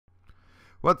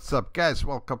What's up, guys?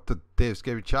 Welcome to Dave's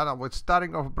Gaming Channel. We're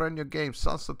starting off a brand new game,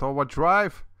 Sunset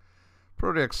Overdrive.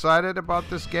 Pretty excited about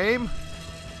this game.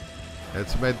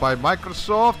 It's made by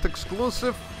Microsoft,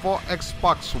 exclusive for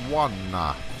Xbox One.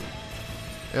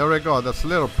 Here we go. That's a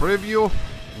little preview.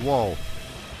 Whoa.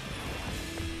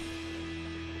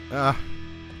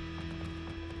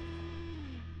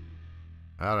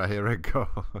 Alright, here we go.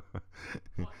 1,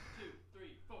 2,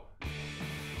 3,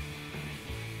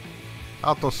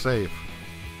 4. Autosave.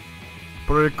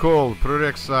 Pretty cool, pretty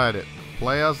excited.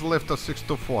 Players lift a 6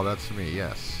 to 4, that's me,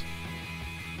 yes.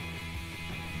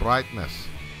 Brightness.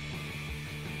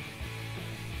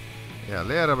 Yeah, a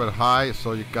little bit high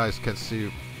so you guys can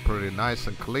see pretty nice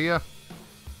and clear.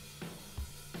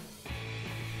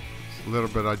 A little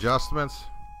bit adjustments.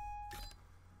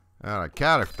 Alright,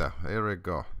 character, here we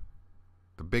go.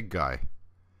 The big guy.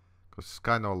 Because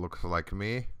kind of looks like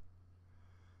me.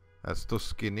 That's too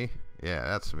skinny. Yeah,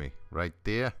 that's me, right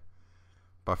there.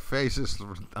 But face is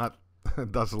not,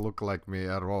 doesn't look like me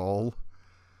at all.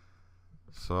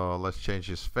 So let's change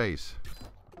his face.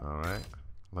 Alright,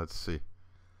 let's see.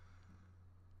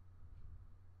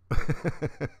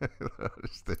 What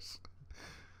is this?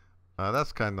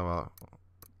 That's kind of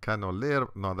little.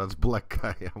 No, that's black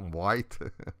guy. I'm white.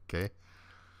 Okay.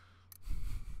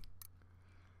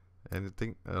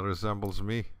 Anything resembles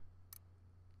me?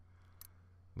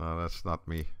 No, that's not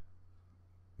me.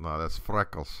 No, that's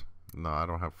freckles. No, I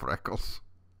don't have freckles.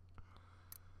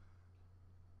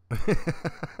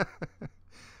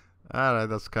 Alright,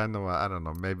 that's kind of, I don't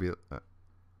know, maybe,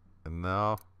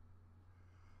 no.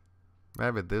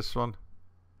 Maybe this one.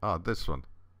 Oh, this one.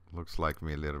 Looks like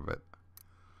me a little bit.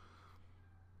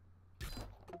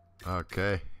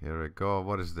 Okay, here we go.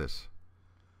 What is this?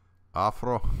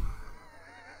 Afro.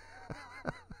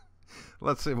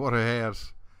 Let's see what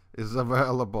hairs is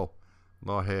available.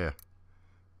 No hair.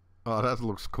 Oh, that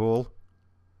looks cool.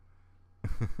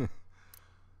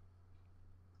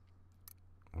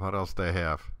 What else they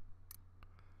have?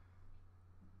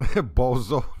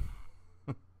 Bozo.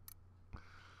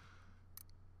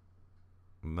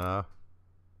 No.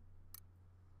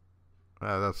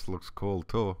 That looks cool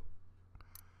too.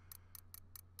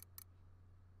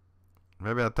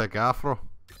 Maybe I'll take Afro.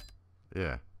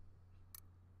 Yeah.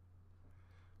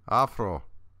 Afro.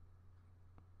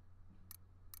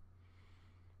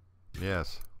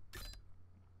 Yes.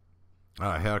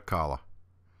 Hair color.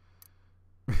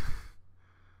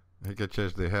 You can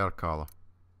change the hair color.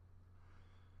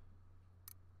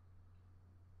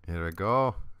 Here we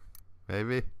go.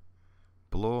 Maybe.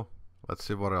 Blue. Let's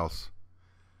see what else.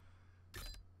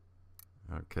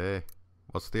 Okay.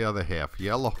 What's the other half?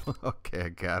 Yellow. Okay, I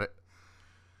got it.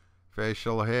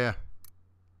 Facial hair.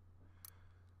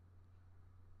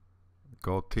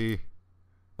 Goatee.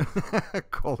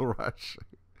 Cold rush.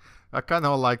 I kind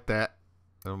of like that.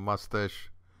 The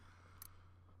mustache.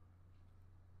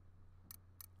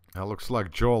 That looks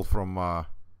like Joel from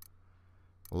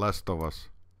Last of Us.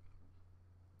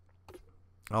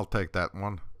 I'll take that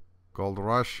one. Gold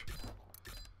rush.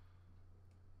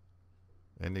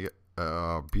 Any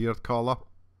beard color?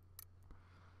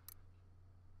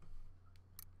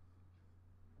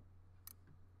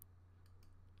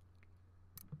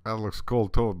 That looks cool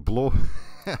too. Blue.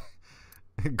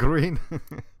 Green.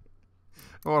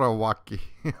 What a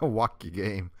wacky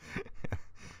game.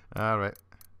 Alright.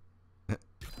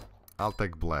 I'll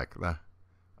take black.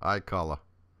 Eye color.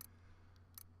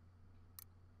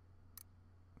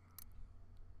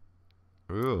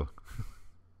 Ooh.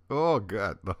 Oh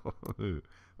god, no.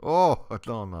 Oh,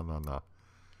 no.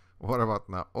 What about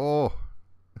now? Oh.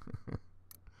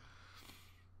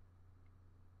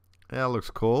 Yeah,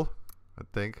 looks cool, I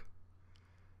think.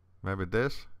 Maybe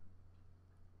this.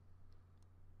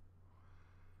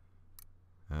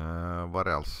 What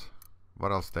else?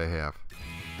 What else they have?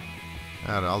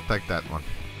 Alright, I'll take that one.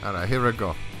 Alright, here we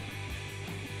go.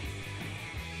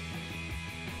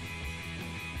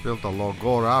 Build the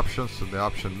logo options in the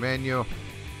option menu.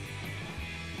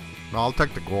 No, I'll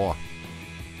take the gore.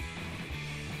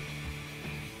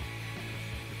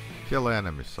 Kill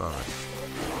enemies, alright.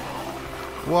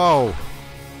 Whoa!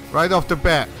 Right off the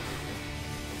bat.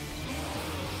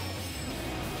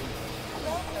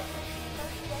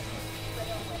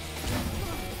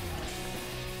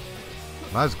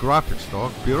 Nice graphics,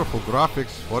 dog. Beautiful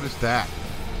graphics. What is that?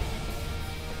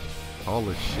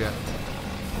 Holy shit.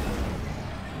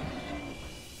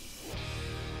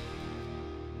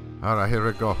 Alright, here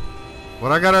we go.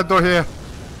 What I gotta do here?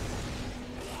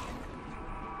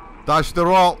 Dodge the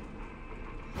roll.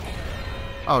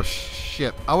 Oh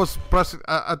shit. I was pressing.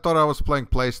 I thought I was playing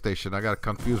PlayStation. I got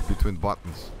confused between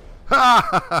buttons.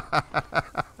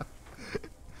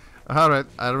 Alright,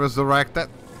 I resurrected.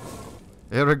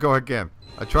 Here we go again.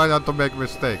 I try not to make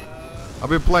mistake. I've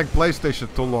been playing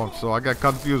PlayStation too long, so I got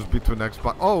confused between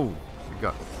Xbox. Oh, you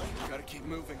got. Gotta keep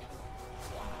moving.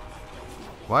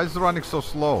 Why is it running so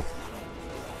slow?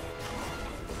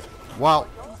 Wow.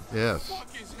 Yes. What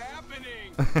is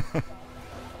happening?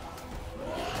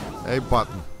 Hey,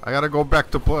 button. I gotta go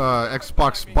back to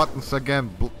Xbox buttons again.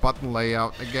 Button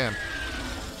layout again.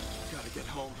 Gotta get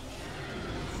home.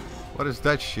 What is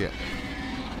that shit?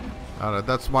 Alright,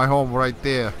 that's my home right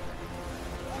there.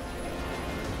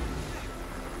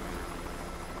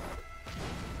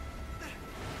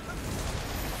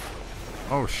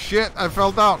 Oh shit, I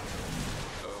fell down.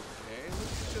 Okay,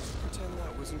 let's just pretend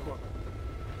that wasn't quite.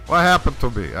 What happened to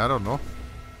me? I don't know.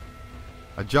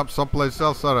 I jumped someplace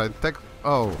else. Alright, take.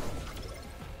 Oh.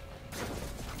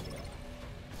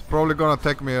 It's probably gonna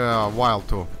take me a while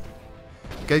to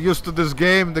get used to this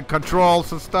game, the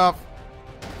controls and stuff.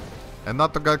 And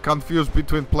not to get confused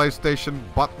between PlayStation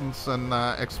buttons and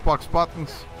Xbox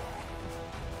buttons.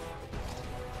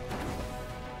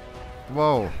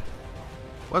 Whoa.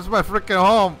 Where's my freaking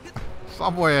home?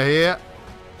 Somewhere here.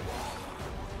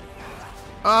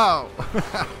 Oh.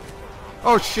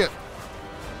 Oh shit.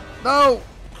 No.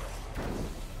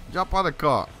 Jump on the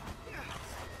car.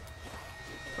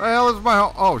 Where the hell is my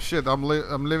home? Oh shit, I'm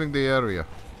leaving the area.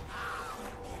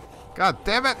 God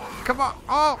damn it. Come on.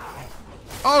 Oh.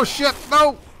 Oh shit,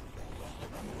 no.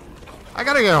 I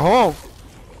gotta get home.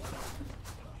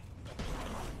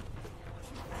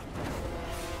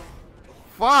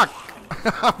 Fuck.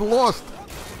 I'm lost.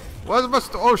 Where's my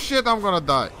oh shit, I'm gonna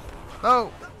die.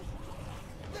 No.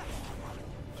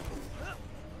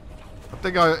 I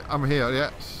think I'm here,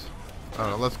 yes.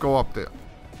 Alright, let's go up there.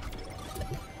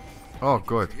 Oh,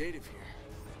 good. Creative here.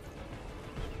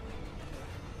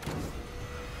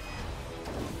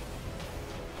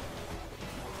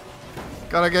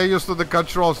 Gotta get used to the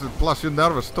controls, and plus you're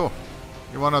nervous too.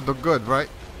 You wanna do good, right?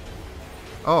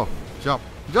 Oh, jump.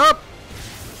 Jump!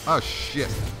 Oh shit.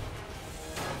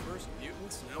 First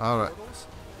mutants, now All right. portals?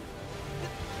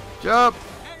 Jump!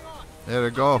 Hang on. There we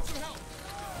go. Never mind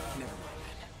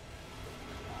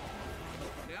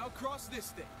then. Now cross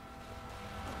this thing.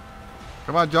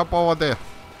 Come on, jump over there.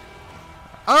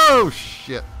 Oh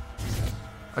shit.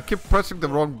 I keep pressing the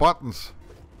wrong buttons.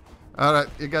 Alright,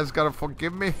 you guys gotta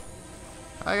forgive me.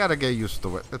 I gotta get used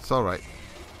to it. It's alright.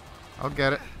 I'll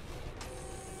get it.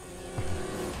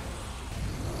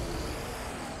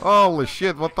 Holy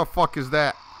shit, what the fuck is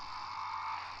that?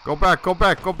 Go back, go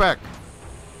back, go back.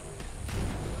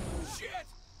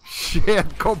 Shit!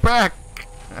 Shit, go back.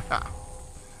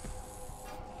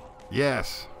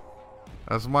 Yes.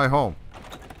 That's my home.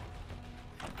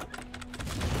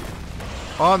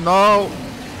 Oh no.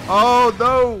 Oh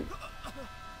no.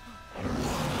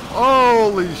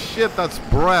 Holy shit, that's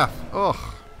breath. Ugh.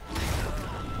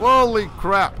 Holy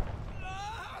crap.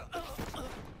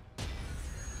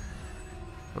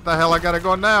 What the hell, I gotta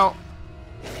go now?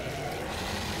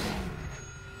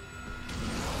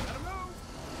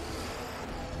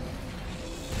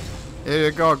 Here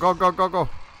you go, go, go, go, go.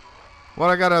 What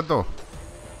I gotta do?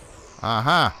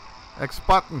 Aha. X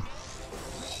button.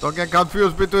 Don't get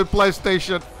confused between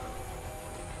PlayStation.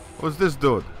 Who's this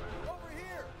dude? Over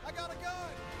here! I got a gun!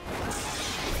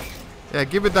 Yeah,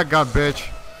 give me that gun, bitch.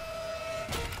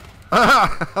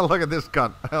 Look at this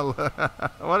gun.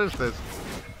 What is this?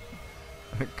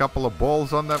 A couple of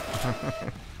balls on them.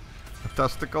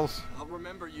 Testicles. I'll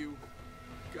remember you,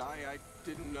 guy I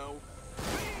didn't know.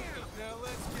 Now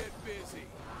let's get busy.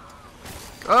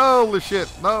 Holy shit,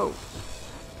 no.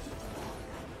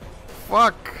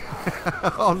 Fuck.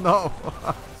 Oh no.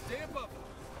 Stamp up.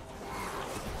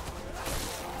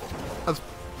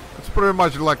 That's pretty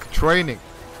much like training.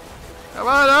 Come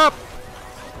on up.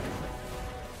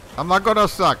 I'm not gonna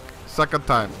suck. Second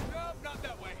time. Nope, not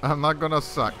that way. I'm not gonna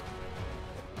suck.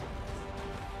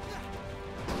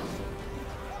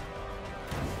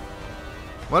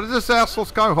 What is this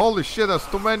asshole's coming? Holy shit, there's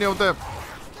too many of them.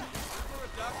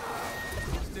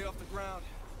 Stay off the ground.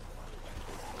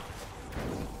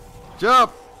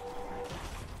 Jump!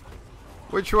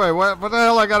 Which way? Where the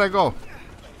hell I gotta go?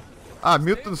 Ah,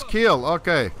 mutants kill.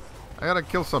 Okay. I gotta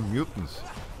kill some mutants.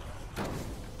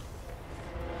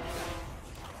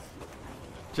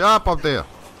 Jump up there.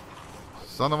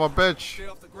 Son of a bitch. Stay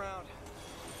off the ground.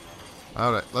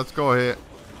 Alright, let's go here.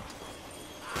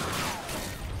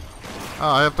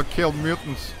 Ah, I have to kill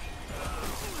mutants.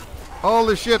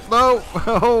 Holy shit, no!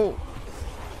 Oh!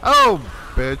 Oh,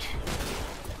 bitch.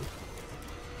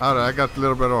 Alright, I got a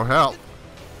little bit of health.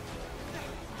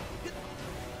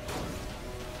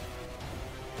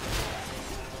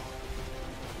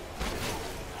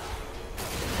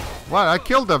 What? I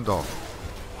killed them though.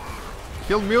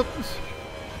 Kill mutants?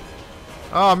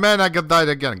 Oh man, I got died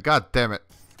again. God damn it.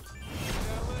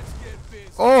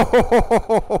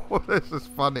 Oh, this is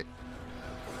funny.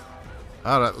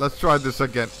 Alright, let's try this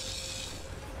again.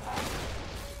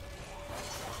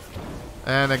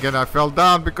 And again, I fell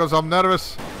down because I'm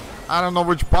nervous. I don't know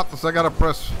which buttons I gotta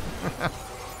press.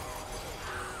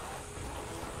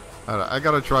 Alright, I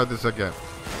gotta try this again.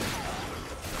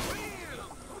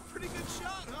 Pretty good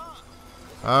shot,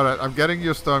 huh? Alright, I'm getting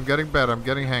used to it. I'm getting better. I'm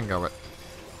getting hang of it.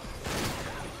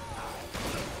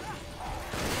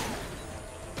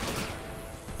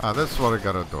 Ah, that's what I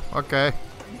gotta do. Okay. I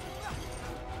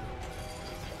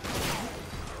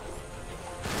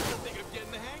think I'm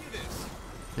getting the hang of this.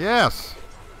 Yes.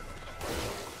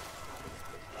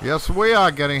 Yes, we are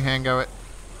getting hang of it.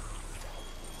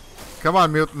 Come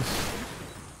on, mutants.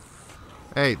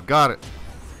 Hey, got it.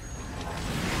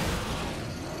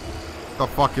 The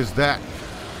fuck is that?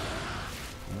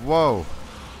 Whoa.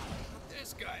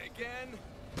 This guy again.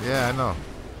 Yeah, I know.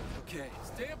 Okay,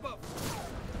 stay above.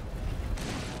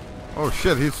 Oh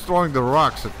shit, he's throwing the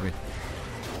rocks at me.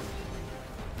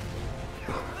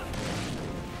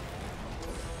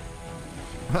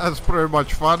 That's pretty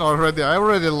much fun already. I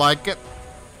already like it.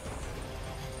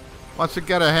 Once you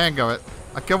get a hang of it,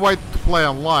 I can't wait to play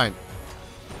online.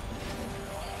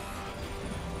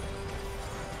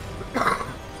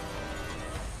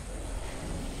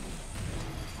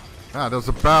 Ah, there's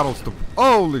a battles to...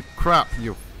 Holy crap,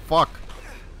 you fuck.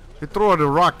 He threw a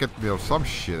rock at me or some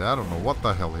shit. I don't know what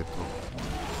the hell he threw.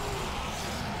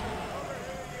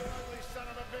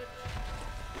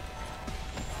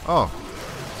 Oh.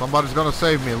 Somebody's gonna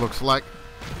save me, looks like.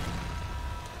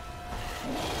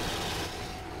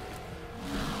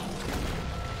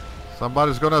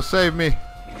 Somebody's gonna save me.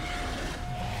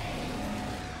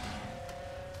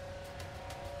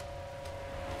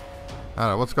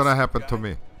 Alright, what's gonna happen to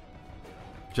me?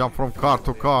 Jump from car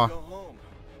to car.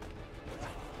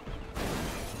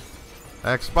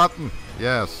 X button.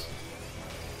 Yes.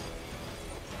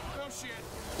 Oh shit.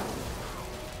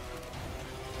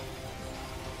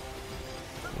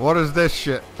 What is this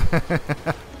shit? That's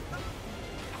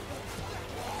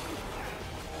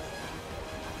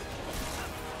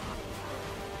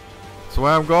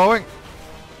where I'm going.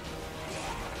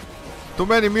 Too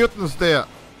many mutants there.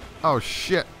 Oh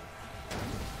shit.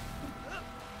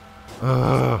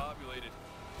 Populated.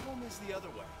 Home is the other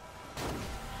way.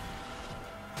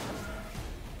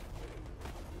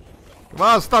 Come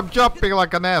on, stop jumping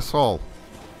like an asshole.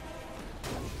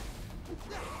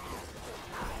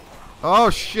 Oh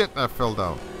shit, I fell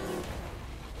down.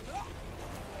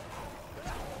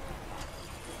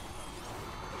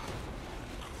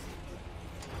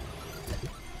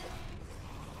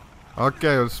 Okay,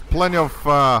 there's plenty of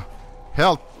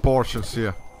health portions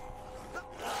here.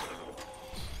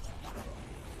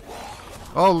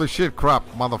 Holy shit, crap,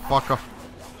 motherfucker.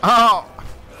 Ow!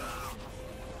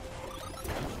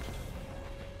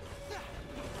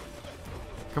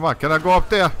 Come on, can I go up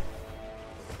there?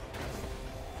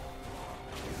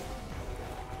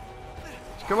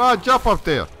 Come on, jump up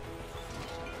there.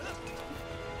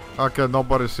 Okay,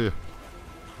 nobody's here.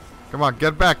 Come on,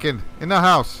 get back in the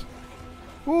house.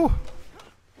 Woo.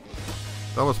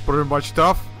 That was pretty much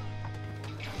tough.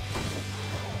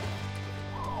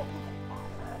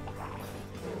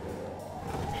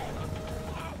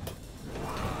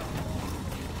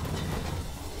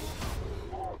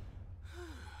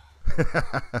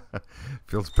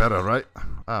 Feels better, right?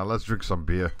 Ah, let's drink some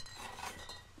beer.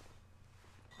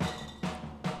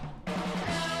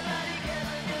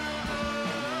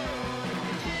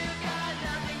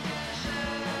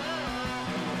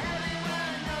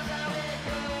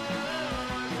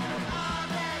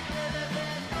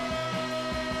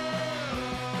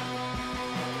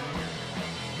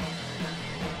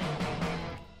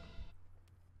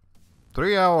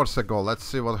 Three hours ago. Let's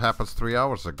see what happens 3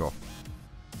 hours ago.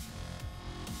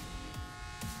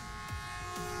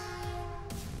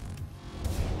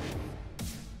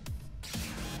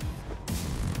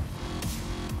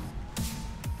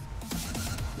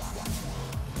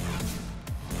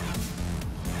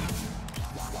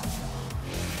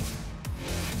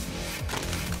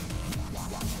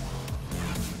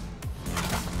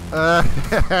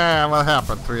 What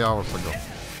happened 3 hours ago?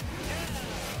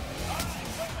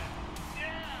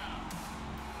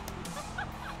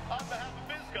 On behalf of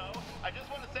FizzCo, I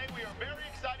just want to say we are very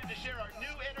excited to share our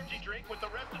new energy drink with the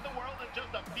rest of the world in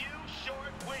just a few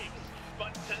short weeks.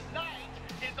 But tonight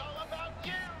is all about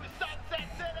you, Sunset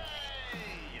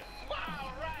City! Wow,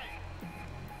 right!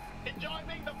 Enjoy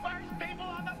being the first people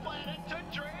on the planet to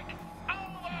drink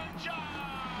Overcharge!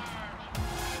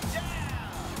 Yeah!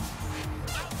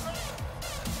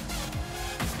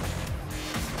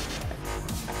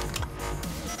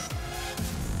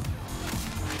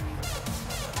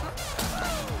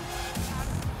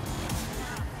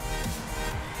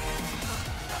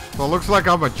 So it looks like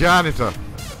I'm a janitor.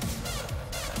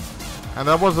 And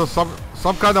there was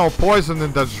some kind of poison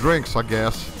in those drinks, I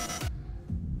guess.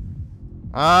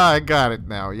 Ah, I got it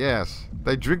now. Yes,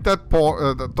 they drink that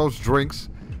those drinks,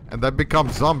 and they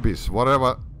become zombies.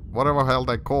 Whatever hell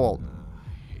they call.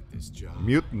 I hate this job.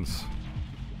 Mutants.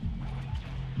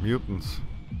 Mutants.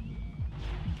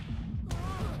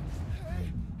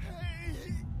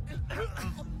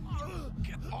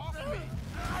 Get off me!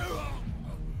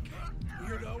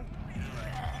 Weirdo!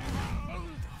 What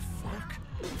the fuck?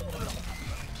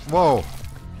 Whoa.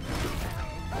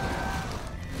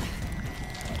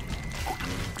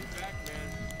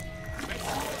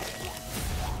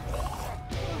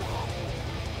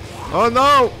 Oh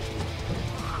no!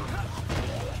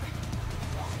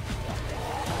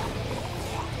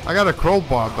 I got a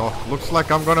crowbar though. Looks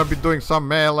like I'm gonna be doing some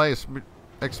melees.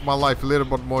 Makes my life a little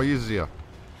bit more easier.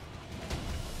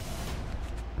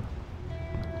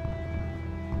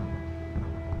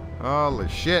 Holy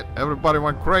shit, everybody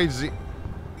went crazy.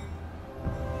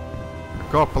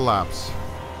 A couple laps.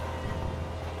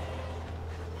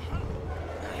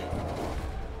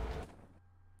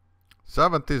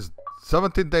 '70s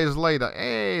 17 days later.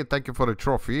 Hey, thank you for the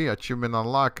trophy. Achievement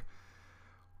unlock.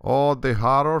 Oh, the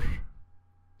horror.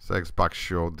 Sex box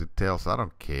show details. I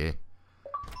don't care.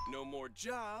 No more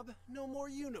job, no more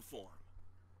uniform.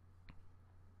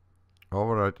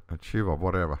 Overachiever,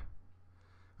 whatever.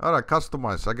 Alright,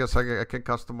 customize. I guess I can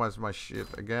customize my shit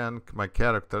again. My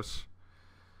characters.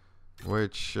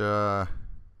 Which, oh,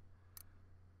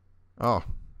 I'm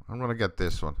gonna get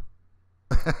this one.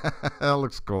 That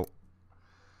looks cool.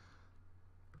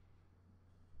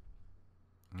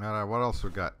 Alright, what else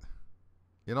we got?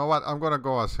 You know what? I'm gonna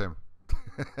go as him.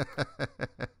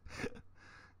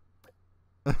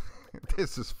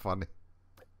 This is funny.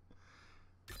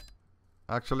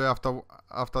 Actually, after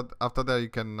that, you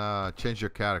can change your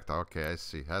character. Okay, I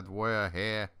see. Head wear,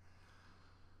 hair.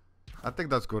 I think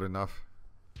that's good enough.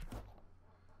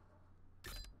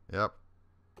 Yep.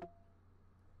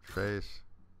 Face.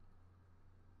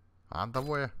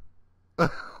 Underwear.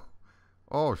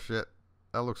 Oh shit,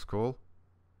 that looks cool.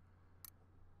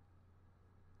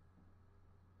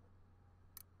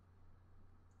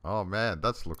 Oh man,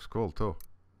 that looks cool too.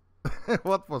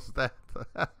 What was that?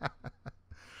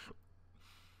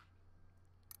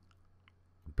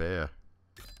 Bear.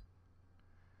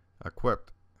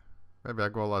 Equipped. Maybe I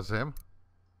go as him.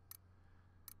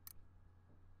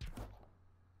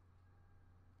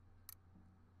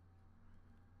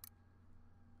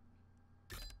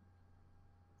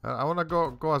 I wanna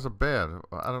go as a bear.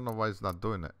 I don't know why it's not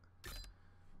doing it.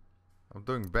 I'm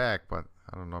doing back, but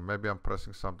I don't know. Maybe I'm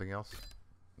pressing something else.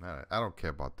 Alright, I don't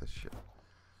care about this shit.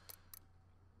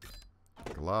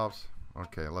 Gloves.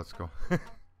 Okay, let's go.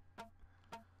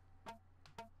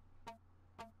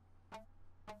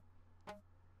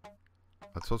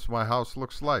 That's what my house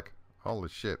looks like. Holy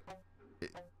shit.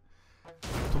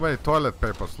 Too many toilet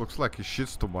papers. Looks like he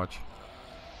shits too much.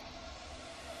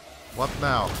 What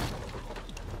now?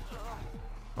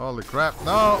 Holy crap.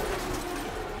 No!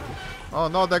 Oh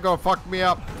no, they're gonna fuck me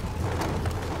up.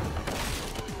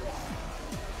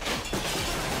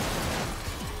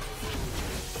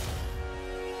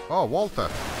 Oh, Walter.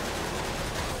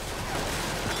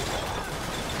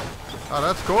 Oh,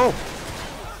 that's cool.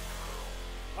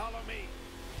 Follow me.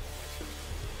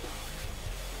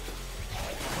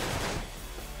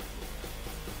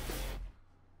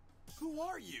 Who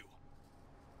are you?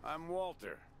 I'm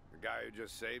Walter, the guy who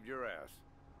just saved your ass.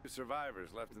 2 survivors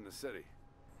left in the city,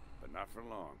 but not for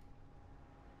long.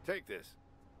 Take this.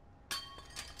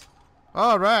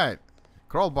 All right.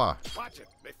 Crowbar. Watch it.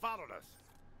 They followed us.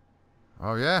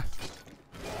 Oh, yeah?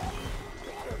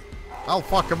 I'll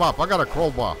fuck him up. I got a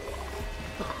crowbar.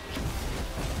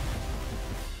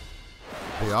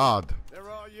 The odd.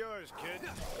 They're all yours, kid.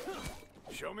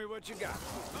 Show me what you got.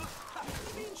 I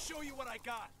mean, show you what I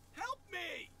got. Help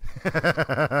me!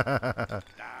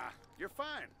 Nah, you're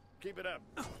fine. Keep it up.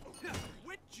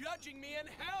 Quit judging me and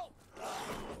help!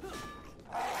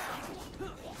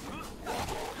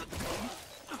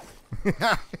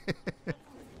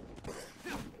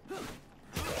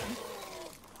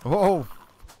 Whoa.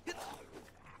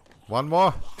 One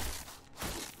more.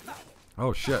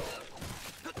 Oh, shit.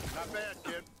 Not bad,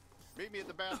 kid. Meet me at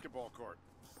the basketball court.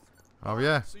 Oh,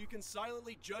 yeah. So you can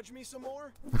silently judge me some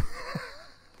more?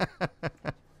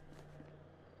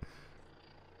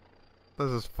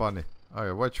 This is funny. Oh,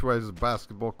 yeah. Which way is the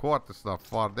basketball court? It's not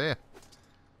far there.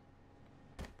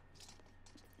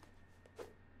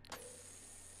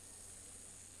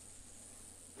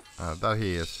 There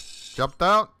he is. Jumped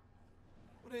out.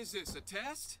 What is this, a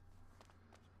test?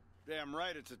 Damn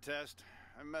right it's a test.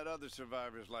 I met other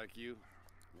survivors like you.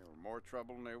 They were more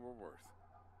trouble than they were worth.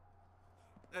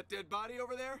 That dead body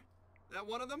over there? That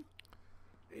one of them?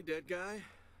 Hey, dead guy.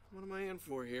 What am I in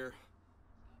for here?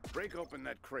 Break open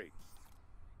that crate.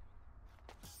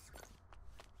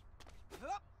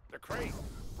 The crate!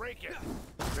 Break it!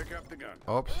 Pick up the gun.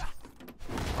 Oops.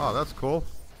 Oh, that's cool.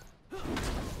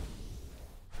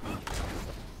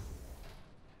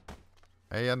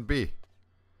 A and B.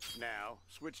 Now,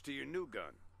 switch to your new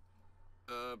gun.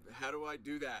 How do I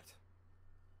do that?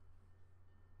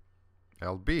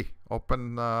 LB.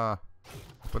 Open the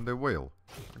wheel.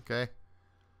 Okay.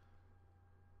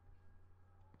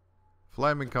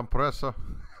 Flaming compressor.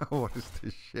 What is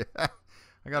this shit? I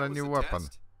got a new weapon.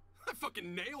 Test? I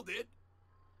fucking nailed it.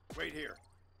 Wait here.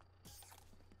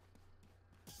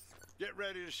 Get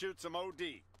ready to shoot some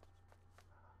OD.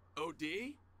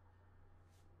 OD?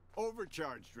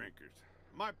 Overcharge drinkers.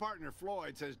 My partner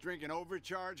Floyd says drinking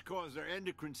overcharge causes their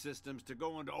endocrine systems to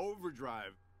go into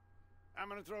overdrive. I'm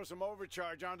gonna throw some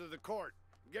overcharge onto the court.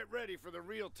 Get ready for the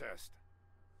real test.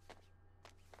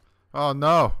 Oh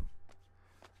no.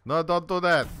 No, don't do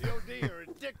that. The OD are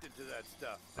addicted to that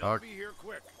stuff. They'll be here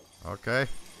quick. Okay.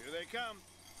 Here they come.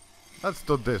 Let's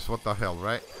do this. What the hell,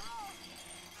 right?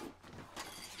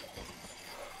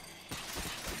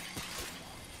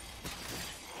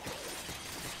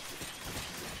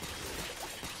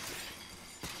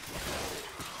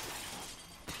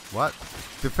 What?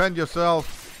 Defend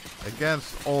yourself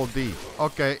against OD.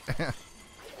 Okay.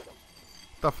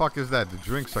 The fuck is that? The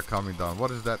drinks are coming down. What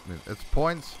does that mean? It's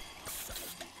points?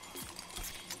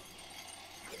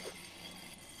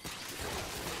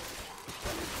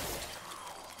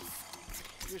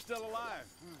 You're still alive.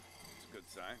 It's a good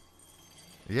sign.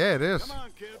 Yeah, it is. Come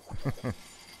on, kid.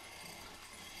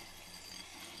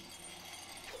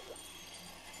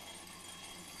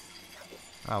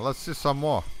 Let's see some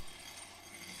more.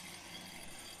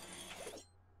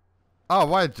 Oh,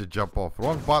 why did you jump off?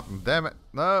 Wrong button, damn it.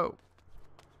 No.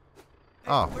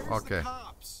 Hey, Oh, where's okay. The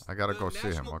cops? I gotta The go see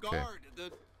him, National okay. Guard,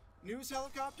 the news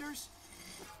helicopters?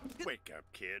 Wake up,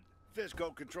 kid.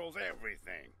 FizzCo controls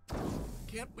everything.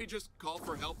 Can't we just call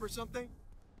for help or something?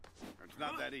 It's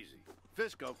not that easy.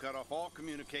 FizzCo cut off all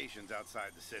communications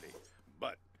outside the city.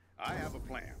 But I have a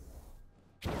plan.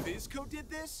 FizzCo did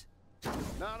this?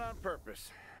 Not on purpose,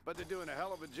 but they're doing a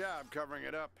hell of a job covering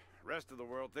it up. Rest of the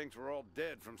world thinks we're all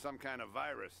dead from some kind of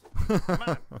virus. Come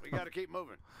on, we gotta keep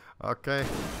moving. Okay.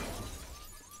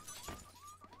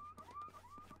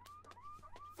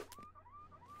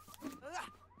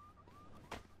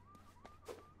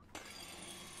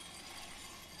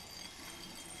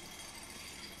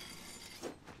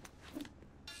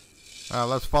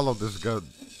 Let's follow this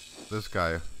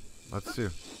guy. Let's see.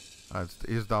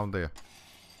 He's down there.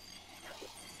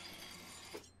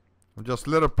 I'm just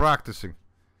little practicing.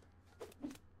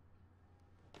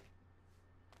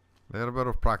 Little bit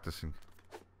of practicing.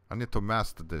 I need to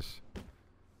master this.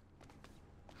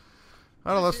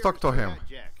 Alright, let's talk to him.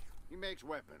 Jack. He makes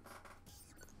weapons.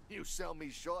 You sell me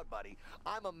short, buddy.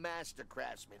 I'm a master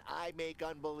craftsman. I make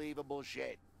unbelievable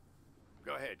shit.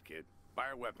 Go ahead, kid.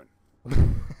 Buy a weapon.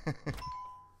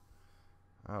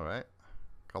 Alright.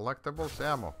 Collectibles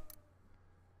ammo.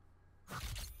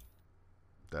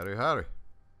 Dirty Harry.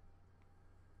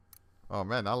 Oh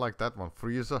man, I like that one.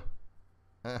 Freezer.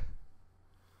 Eh.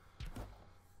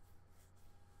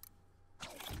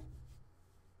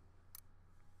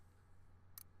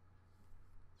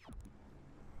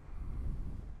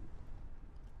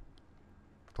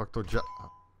 Talk to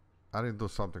I didn't do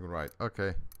something right.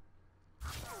 Okay.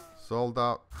 Sold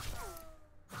out.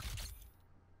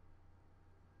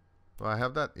 Do I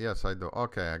have that? Yes, I do.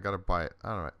 Okay, I gotta buy it.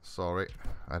 Alright, sorry.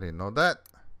 I didn't know that.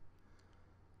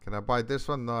 Can I buy this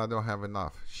one? No, I don't have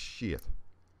enough. Shit.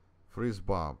 Freeze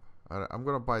bomb. I'm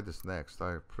gonna buy this next.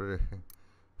 I pretty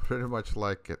much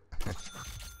like it.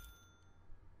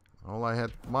 All I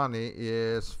had money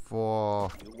is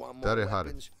for You want more Dirty Harry.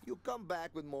 weapons? You come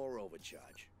back with more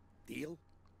overcharge. Deal?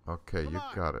 Okay, Come you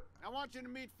on. got it. I want you to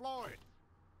meet Floyd.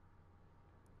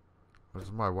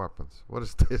 Where's my weapons? What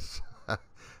is this?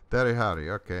 Dirty Harry,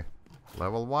 okay.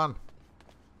 Level 1.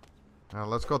 Now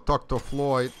let's go talk to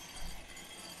Floyd.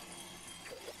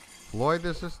 Floyd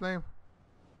is his name?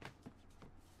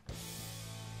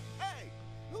 Hey,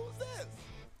 who's this?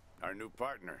 Our new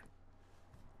partner.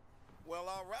 Well,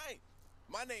 all right.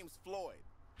 My name's Floyd.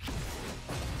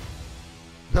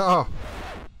 No!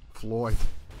 Floyd.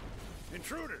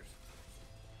 Intruders.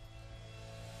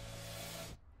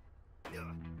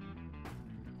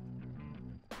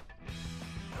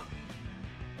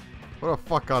 What the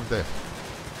fuck are they? This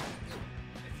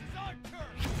is our turn.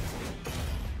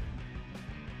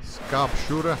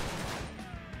 sharpshooter.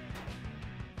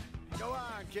 Go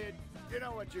on, kid. You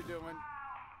know what you're doing.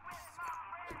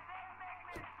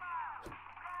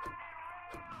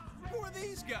 Who are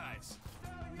these guys?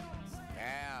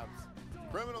 Abs.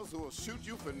 Criminals who will shoot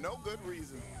you for no good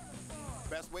reason.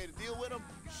 Best way to deal with them,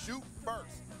 shoot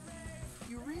first.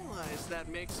 You realize that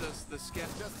makes us the sketch.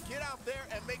 Just get out there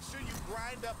and make sure you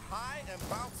grind up high and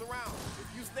bounce around. If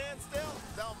you stand still,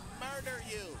 they'll murder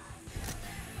you.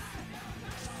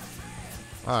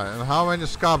 Alright, and how many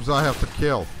scabs I have to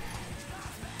kill?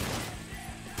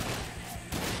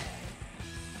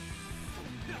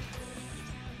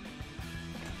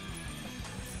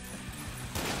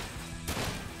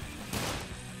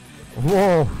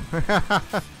 Whoa!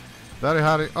 Daddy,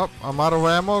 how do you... Oh, I'm out of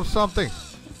ammo or something.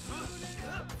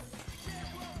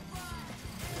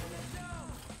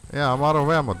 Yeah, I'm out of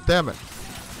ammo. Damn it.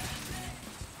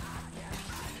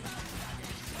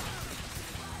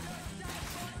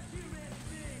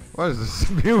 What is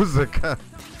this music? Oh,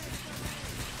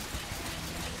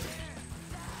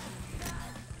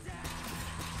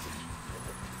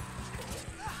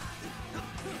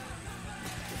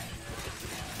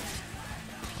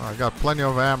 I got plenty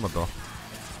of ammo though.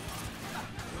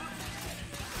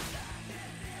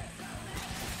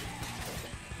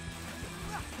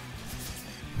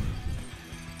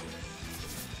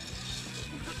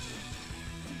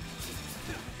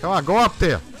 Come on, go up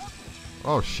there.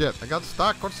 Oh shit, I got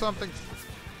stuck or something.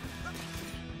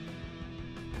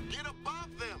 Get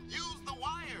above them. Use the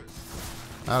wires.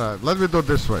 Alright, let me do it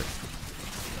this way.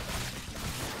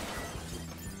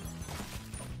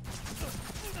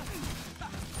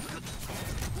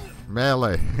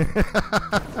 Melee.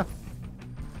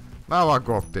 Now I'll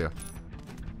go up there.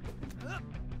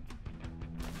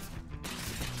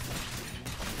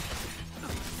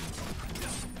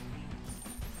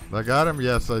 I got him?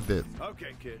 Yes, I did.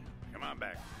 Okay, kid. Come on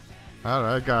back.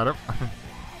 Alright, I got him.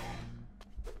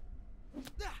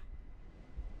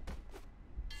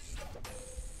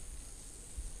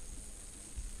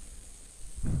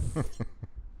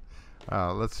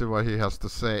 Let's see what he has to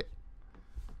say.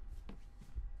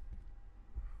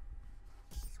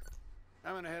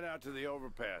 I'm gonna head out to the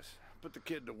overpass. Put the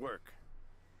kid to work.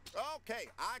 Okay,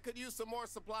 I could use some more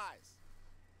supplies.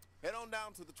 Head on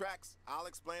down to the tracks. I'll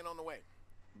explain on the way.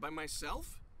 By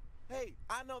myself? Hey,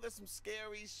 I know there's some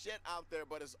scary shit out there,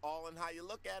 but it's all in how you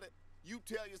look at it. You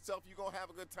tell yourself you're gonna have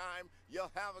a good time,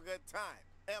 you'll have a good time.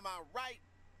 Am I right?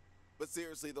 But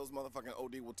seriously, those motherfucking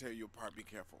OD will tear you apart. Be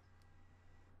careful.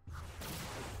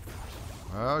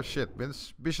 Oh shit,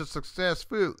 mission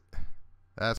successful.